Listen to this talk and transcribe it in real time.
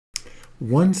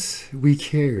Once we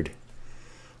cared.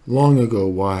 Long ago,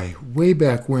 why? Way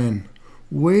back when?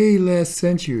 Way last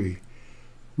century.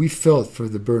 We felt for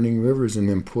the burning rivers and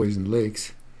them poisoned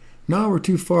lakes. Now we're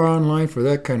too far online for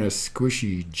that kind of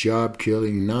squishy,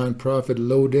 job-killing, non-profit,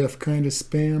 low-def kind of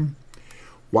spam.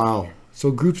 Wow. So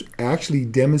groups actually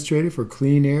demonstrated for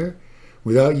clean air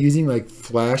without using like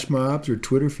flash mobs or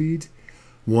Twitter feeds?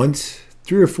 Once,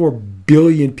 3 or 4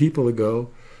 billion people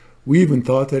ago, we even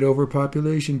thought that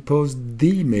overpopulation posed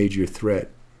the major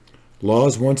threat.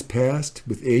 Laws once passed,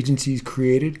 with agencies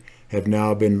created, have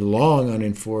now been long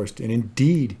unenforced and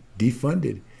indeed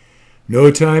defunded.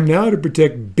 No time now to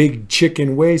protect big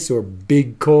chicken waste or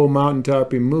big coal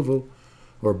mountaintop removal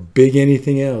or big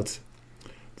anything else.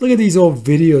 Look at these old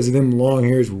videos of them long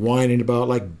hairs whining about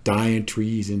like dying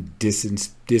trees and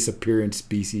disappearing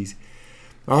species.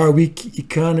 Our weak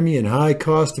economy and high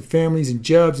cost of families and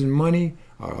jobs and money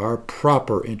are our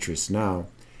proper interests now.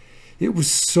 It was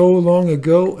so long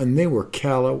ago and they were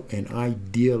callow and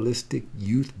idealistic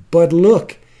youth. But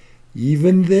look,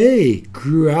 even they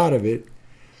grew out of it.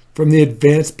 From the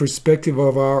advanced perspective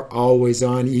of our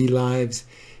always-on e-lives,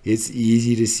 it's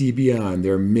easy to see beyond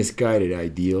their misguided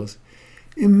ideals.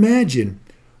 Imagine,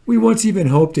 we once even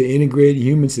hoped to integrate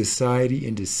human society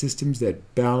into systems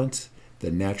that balance the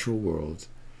natural worlds.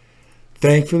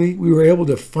 Thankfully, we were able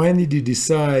to finally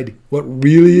decide what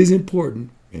really is important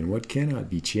and what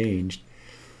cannot be changed.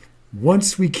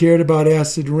 Once we cared about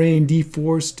acid rain,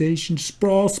 deforestation,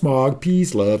 sprawl, smog,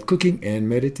 peace, love, cooking, and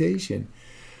meditation.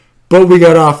 But we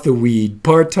got off the weed,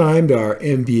 part-timed our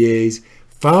MBAs,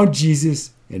 found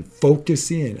Jesus, and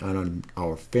focused in on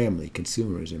our family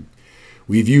consumerism.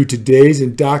 We view today's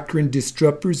endocrine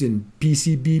disruptors and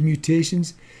PCB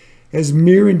mutations as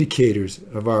mere indicators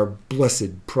of our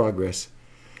blessed progress.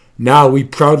 Now we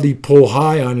proudly pull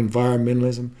high on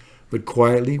environmentalism, but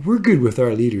quietly we're good with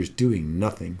our leaders doing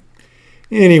nothing.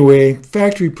 Anyway,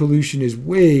 factory pollution is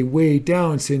way, way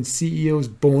down since CEOs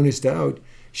bonused out,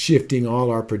 shifting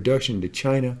all our production to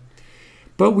China.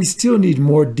 But we still need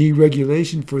more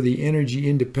deregulation for the energy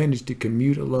independence to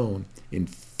commute alone in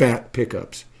fat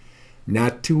pickups.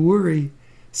 Not to worry,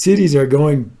 cities are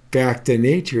going back to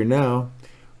nature now,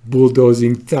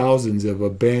 bulldozing thousands of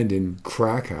abandoned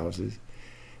crack houses.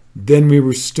 Then we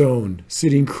were stoned,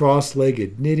 sitting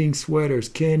cross-legged, knitting sweaters,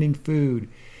 canning food,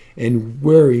 and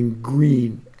wearing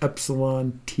green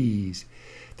Epsilon tees.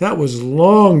 That was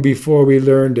long before we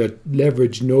learned to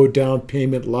leverage no down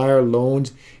payment liar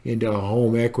loans into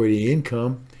home equity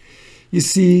income. You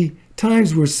see,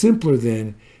 times were simpler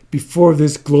then. Before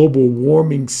this global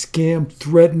warming scam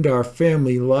threatened our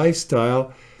family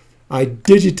lifestyle, I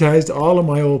digitized all of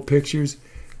my old pictures,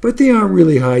 but they aren't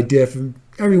really high def and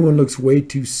everyone looks way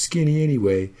too skinny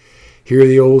anyway. Hear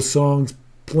the old songs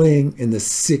playing in the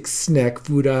 6 snack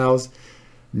food aisles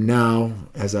now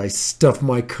as I stuff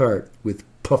my cart with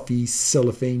puffy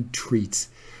cellophane treats.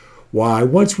 Why,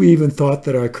 once we even thought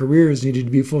that our careers needed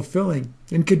to be fulfilling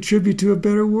and contribute to a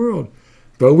better world.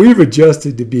 But we've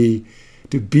adjusted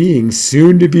to being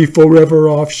soon-to-be forever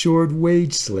offshored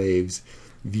wage slaves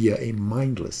via a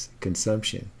mindless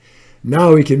consumption.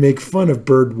 Now we can make fun of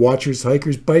bird watchers,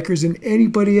 hikers, bikers, and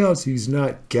anybody else who's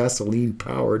not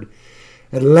gasoline-powered.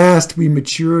 At last we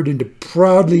matured into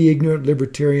proudly ignorant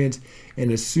libertarians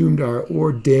and assumed our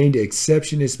ordained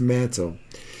exceptionist mantle.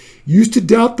 Used to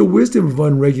doubt the wisdom of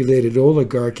unregulated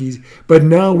oligarchies, but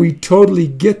now we totally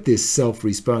get this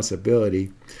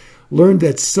self-responsibility. Learned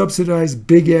that subsidized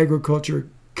big agriculture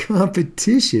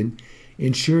competition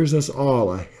ensures us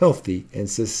all a healthy and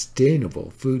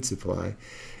sustainable food supply.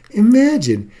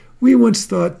 Imagine, we once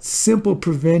thought simple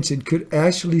prevention could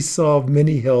actually solve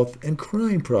many health and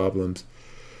crime problems.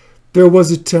 There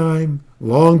was a time,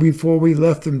 long before we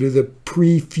left them to the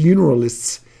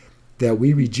pre-funeralists, that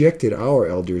we rejected our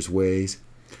elders' ways.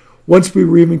 Once we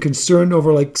were even concerned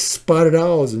over like spotted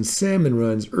owls and salmon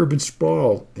runs, urban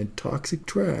sprawl, and toxic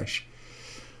trash.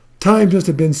 Times must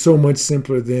have been so much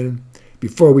simpler then,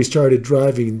 before we started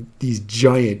driving these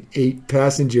giant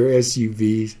 8-passenger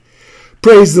SUVs.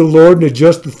 Praise the Lord and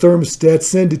adjust the thermostat,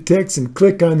 send a text, and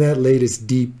click on that latest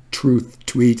deep truth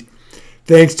tweet.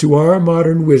 Thanks to our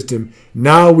modern wisdom,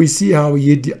 now we see how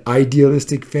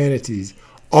idealistic fantasies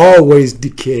always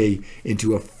decay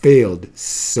into a failed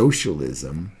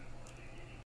socialism.